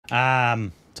So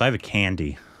I have a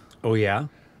candy. Oh, yeah?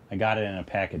 I got it in a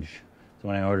package. So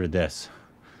when I ordered this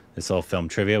little film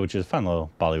trivia, which is a fun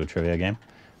little Bollywood trivia game,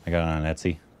 I got it on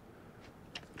Etsy.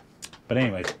 But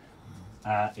anyways,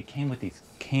 it came with these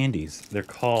candies. They're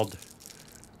called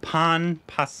Pan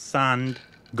Pasand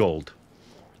Gold.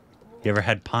 You ever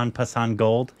had Pan Pasand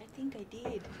Gold? I think I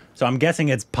did. So I'm guessing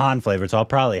it's pan flavored, so I'll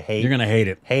probably hate. You're going to hate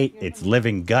it. Hate its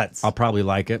living guts. I'll probably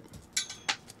like it.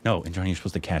 No, and Johnny, you're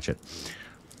supposed to catch it.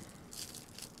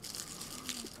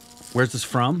 Where's this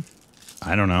from?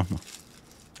 I don't know.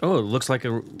 Oh, it looks like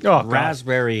a God.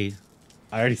 raspberry.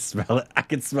 I already smell it. I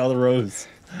can smell the rose.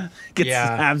 I can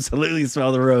Yeah. absolutely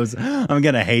smell the rose. I'm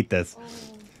going to hate this.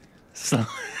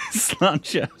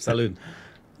 Slancha. Salud.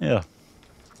 Yeah.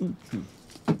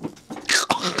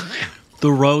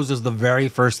 The rose is the very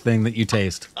first thing that you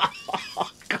taste.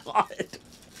 Oh, God.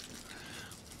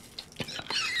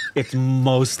 It's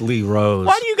mostly rose.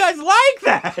 Why do you guys like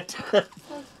that?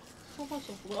 So much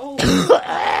of rose.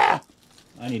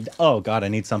 I need... Oh, God, I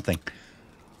need something.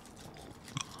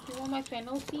 You want my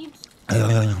fennel seeds?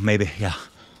 Maybe, yeah.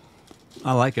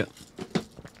 I like it.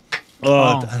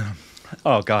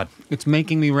 Oh, God. It's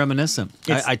making me reminiscent.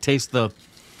 I taste the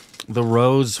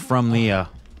rose from the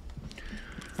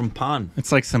from pan.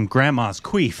 It's like some grandma's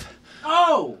queef.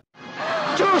 Oh!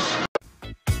 Juice!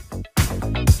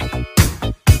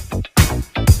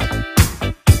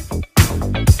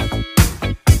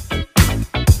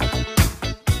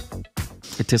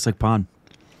 It tastes like pan.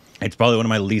 It's probably one of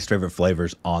my least favorite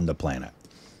flavors on the planet.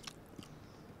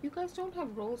 You guys don't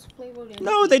have rose flavored in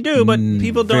No, they do, but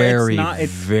people don't. Very, It's not.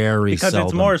 It's very because seldom.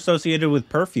 it's more associated with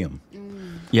perfume,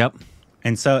 Yep.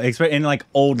 and so in like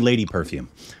old lady perfume,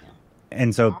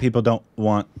 and so people don't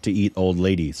want to eat old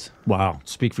ladies. Wow.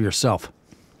 Speak for yourself.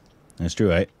 That's true,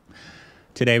 right?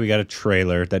 Today we got a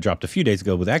trailer that dropped a few days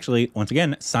ago with actually, once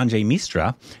again, Sanjay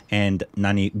Mishra and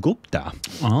Neena Gupta.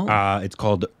 Oh. It's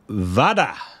called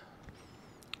Vadh.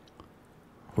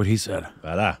 What he said.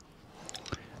 Vadh.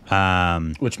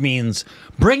 Which means,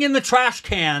 bring in the trash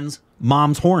cans.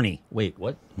 Mom's horny. Wait,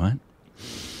 what? What?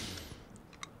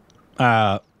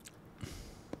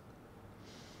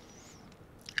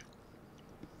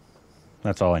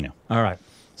 That's all I know. All right.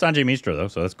 Sanjay Mishra, though,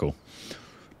 so that's cool.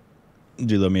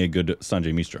 Do you love me a good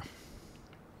Sanjay Mishra?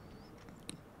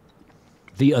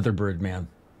 The other bird man.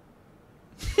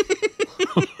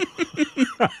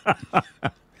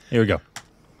 Here we go.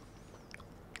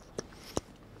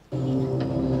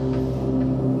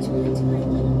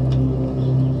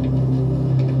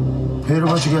 फिर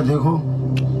बच गया देखो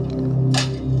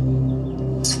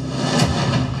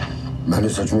मैंने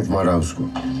सचमुच मारा उसको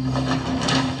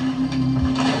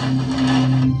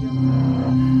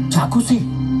चाकू से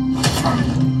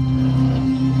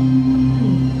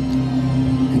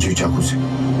जी चाकू से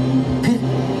फिर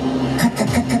खट खट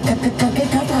खट खट खट खट करके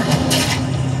काटा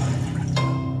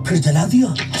फिर जला दिया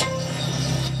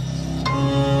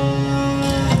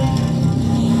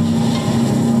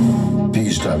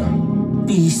पीस डाला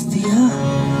पीस दिया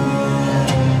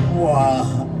वाह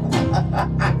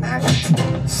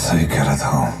सही कह रहा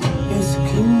था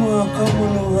इसकी माँ का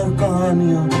मनोहर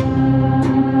कहानियां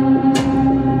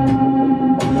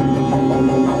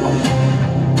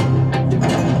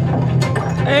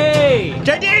Hey!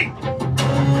 JD!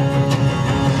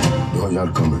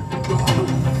 2000 कम है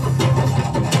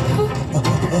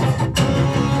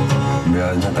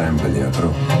ब्याज ना टाइम पे लिया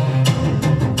करो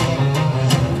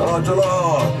चलो चलो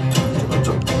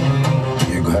चलो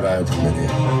ये घर आया तुमने दिया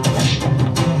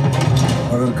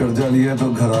अगर कर्जा लिया तो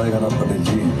घर आएगा ना पटेल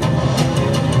जी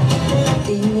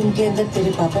 3 दिन के अंदर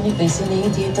तेरे पापा ने पैसे नहीं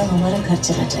दिए तो हमारा घर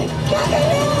चला जाएगा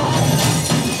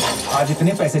आज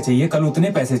इतने पैसे चाहिए कल उतने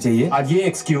पैसे चाहिए आज ये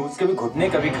एक्सक्यूज कभी घुटने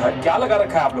कभी घर क्या लगा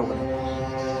रखा है आप लोगों ने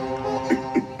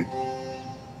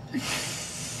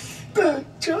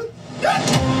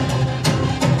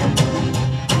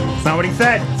It's not what he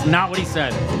said. It's not what he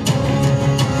said.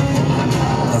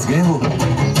 फंस गए वो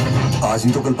आज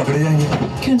ही तो कल पकड़े जाएंगे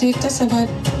क्यों देखता सवार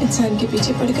इंसान के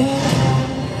पीछे पड़ गया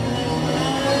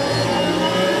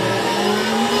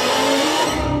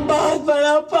बहुत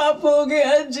बड़ा पाप हो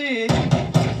गया जी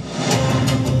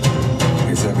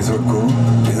इस एपिसोड को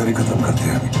इधर ही खत्म करते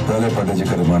हैं पहले पंडित जी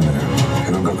का रिमांड मिलेगा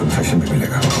फिर उनका कन्फेशन भी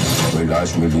मिलेगा कोई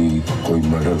लाश मिली कोई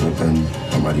मर्डर वेपन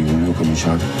हमारी उंगलियों के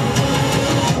निशान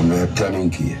हमने हत्या नहीं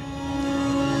की है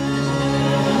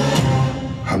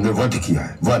हमने वध किया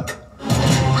है वध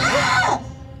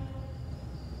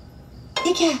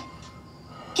ये क्या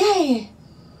क्या है ये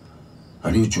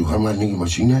अरे ये चूहा मारने की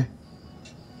मशीन है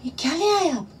ये क्या ले आए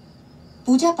आप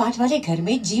पूजा पाठ वाले घर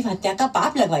में जीव हत्या का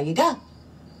पाप लगवाइएगा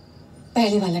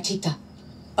पहले वाला ठीक था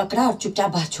पकड़ा और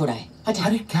चुपचाप बाहर छोड़ा है अच्छा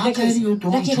अरे क्या कह रही हो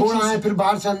तुम? छोड़ आए फिर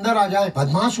बाहर से अंदर आ जाए,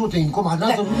 बदमाश होते हैं, इनको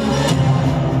मारना जरूरी है।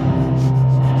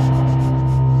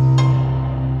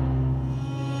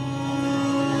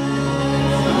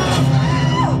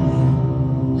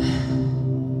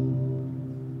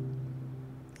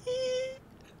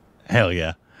 Hell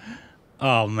yeah.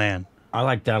 Oh man. I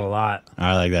like that a lot.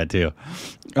 I like that too.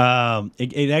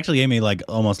 It actually gave me like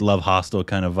almost Love Hostel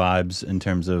kind of vibes in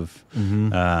terms of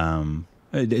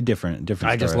different.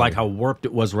 I just like how warped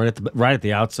it was right at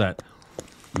the outset.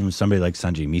 Somebody like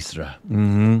Sanjay Mishra.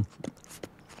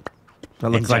 That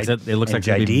looks like it looks like it's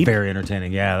going to be very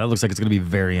entertaining. Yeah, that looks like it's going to be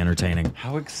very entertaining.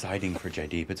 How exciting for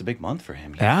Jaideep. It's a big month for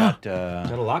him. Yeah.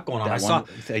 Got a lot going on. I saw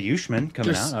Ayushman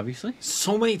coming out, obviously.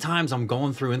 So many times I'm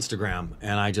going through Instagram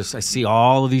and I see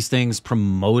all of these things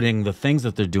promoting the things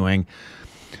that they're doing.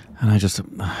 And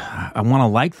I want to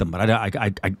like them, but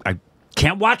I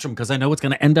can't watch them because I know it's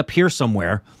going to end up here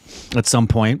somewhere at some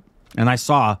point. And I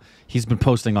saw he's been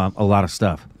posting on a lot of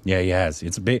stuff. Yeah, he has.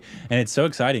 It's big, and it's so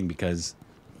exciting because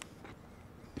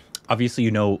obviously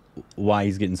you know why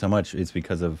he's getting so much. It's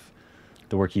because of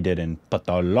the work he did in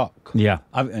Patalok. Yeah,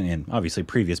 and obviously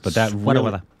previous, but that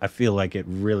really, I feel like it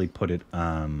really put it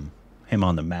him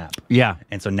on the map. Yeah,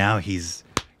 and so now he's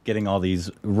getting all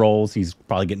these roles. He's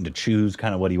probably getting to choose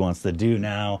kind of what he wants to do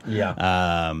now.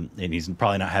 Yeah, and he's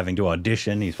probably not having to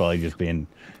audition. He's probably just being,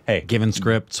 hey, given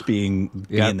scripts, being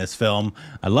in this film.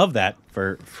 I love that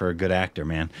for a good actor,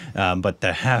 man. But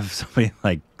to have somebody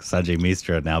like Sanjay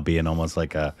Mishra now being almost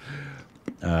like a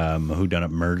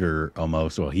whodunit murder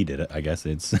almost. Well, he did it, I guess.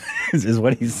 It's is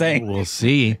what he's saying. We'll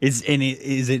see. Is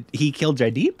it he killed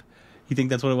Jaideep? You think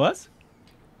that's what it was?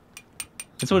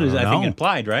 That's what I think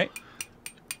implied, right?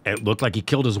 It looked like he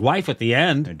killed his wife at the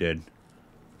end. It did.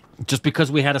 Just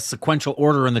because we had a sequential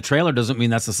order in the trailer doesn't mean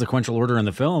that's a sequential order in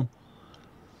the film.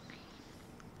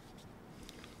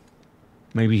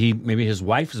 Maybe his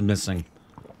wife is missing.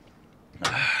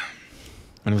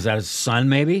 And was that his son,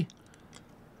 maybe?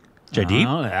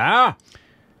 Jaideep?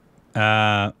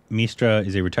 Yeah. Mishra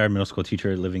is a retired middle school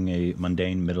teacher living a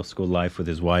mundane middle school life with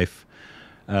his wife.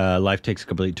 Life takes a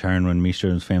complete turn when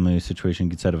Mishra's family situation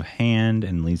gets out of hand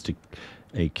and leads to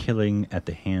a killing at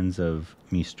the hands of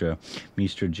Mishra.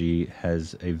 Mishra Ji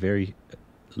has a very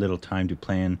little time to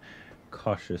plan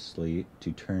cautiously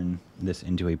to turn this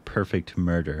into a perfect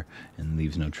murder and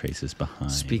leaves no traces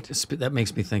behind. That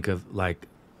makes me think of like,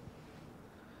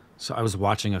 so I was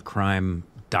watching a crime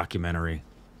documentary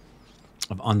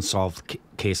of unsolved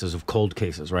cases, of cold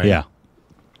cases, right? Yeah.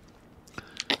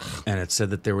 And it said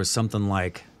that there was something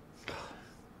like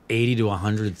 80 to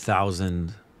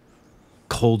 100,000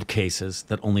 cold cases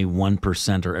that only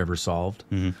 1% are ever solved.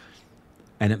 Mm-hmm.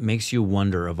 And it makes you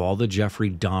wonder, of all the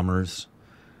Jeffrey Dahmers,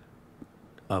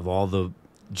 of all the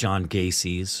John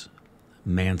Gacy's,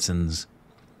 Mansons,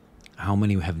 how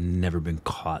many have never been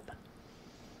caught?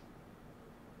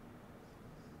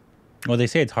 Well, they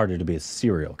say it's harder to be a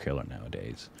serial killer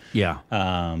nowadays. Yeah.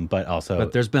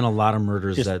 But there's been a lot of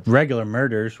murders just that regular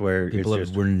murders where people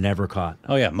were never caught.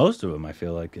 Oh yeah, most of them I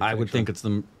feel like. I would think it's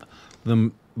the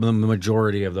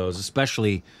majority of those,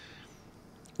 especially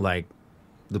like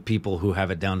the people who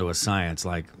have it down to a science,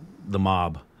 like the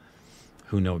mob,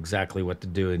 who know exactly what to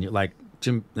do. And you're like,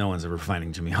 no one's ever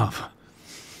finding Jimmy Hoffa.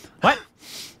 What?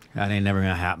 That ain't never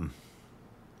gonna happen.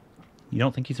 You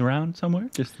don't think he's around somewhere?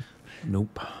 Just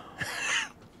nope.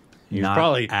 He's not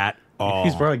probably at all.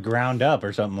 He's probably ground up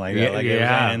or something like that. Yeah, Like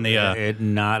yeah. in the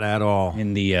Not at all.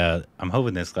 in the I'm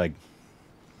hoping this like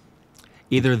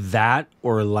either that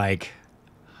or like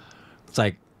it's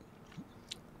like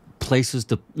places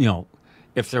to, you know,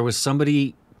 if there was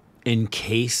somebody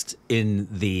encased in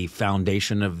the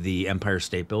foundation of the Empire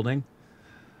State Building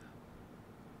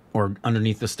or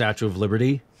underneath the Statue of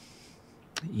Liberty,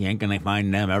 you ain't gonna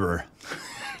find them ever.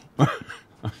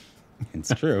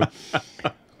 it's true.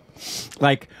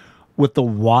 Like with the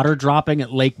water dropping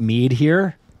at Lake Mead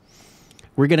here,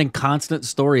 we're getting constant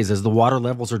stories as the water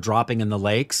levels are dropping in the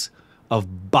lakes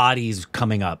of bodies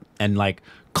coming up and like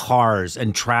cars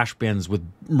and trash bins with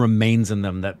remains in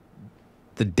them that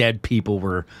the dead people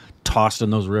were tossed in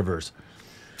those rivers,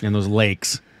 in those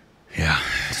lakes. Yeah.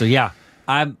 So yeah,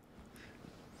 I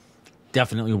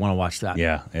definitely want to watch that.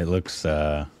 Yeah, it looks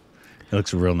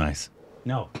real nice.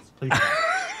 No, please.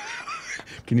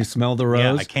 Can you smell the rose?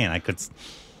 Yeah, I can. I could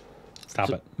stop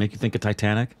it. Make you think of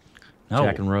Titanic? No.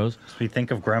 Jack and Rose? We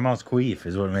think of Grandma's queef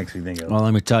is what it makes me think of. Well,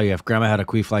 let me tell you, if Grandma had a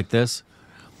queef like this,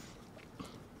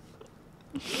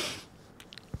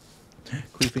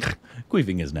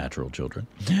 Queefing is natural, children.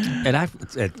 and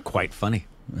it's quite funny.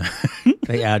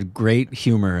 They add great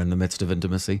humor in the midst of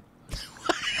intimacy.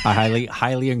 I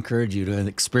highly encourage you to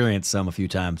experience some a few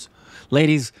times.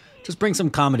 Ladies, just bring some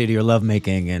comedy to your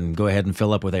lovemaking and go ahead and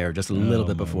fill up with air just a little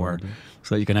bit before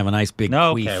so you can have a nice big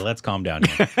queef. Okay, let's calm down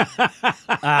here.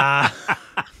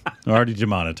 Already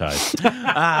demonetized.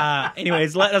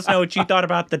 Anyways, let us know what you thought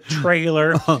about the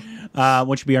trailer.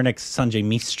 What should be our next Sanjay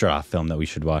Mishra film that we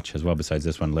should watch as well besides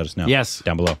this one? Let us know. Yes.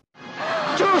 Down below.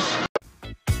 Juice!